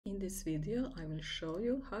this video I will show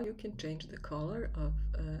you how you can change the color of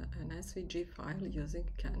an SVG file using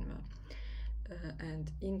Canva.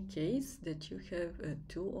 And in case that you have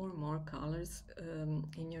two or more colors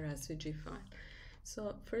in your SVG file.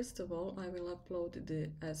 So first of all, I will upload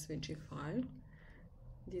the SVG file.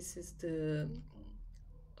 This is the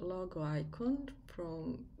logo icon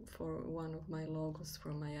for one of my logos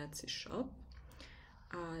from my Etsy shop.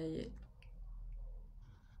 I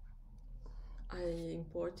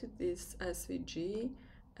imported this SVG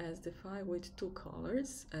as the file with two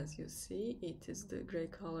colors. As you see, it is the gray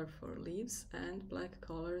color for leaves and black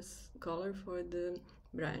color for the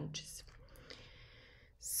branches.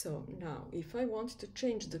 So now, if I want to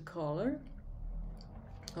change the color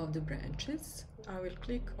of the branches, I will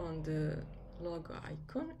click on the logo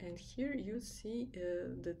icon, and here you see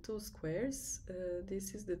the two squares.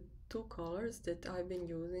 This is the two colors that I've been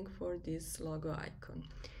using for this logo icon.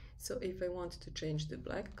 So if I want to change the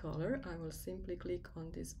black color, I will simply click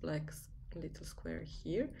on this black little square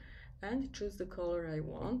here and choose the color I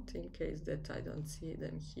want. In case that I don't see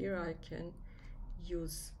them here, I can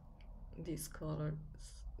use these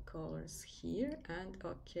colors here, and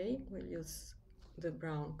okay, we'll use the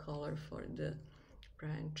brown color for the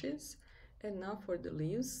branches. And now for the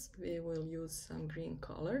leaves, we will use some green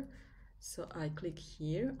color. So I click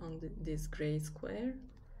here on this gray square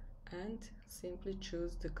and simply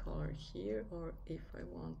choose the color here, or if I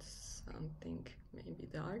want something maybe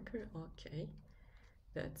darker, okay,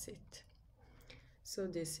 that's it. So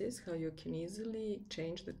this is how you can easily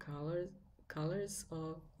change the colors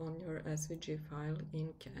on your SVG file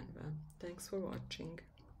in Canva. Thanks for watching.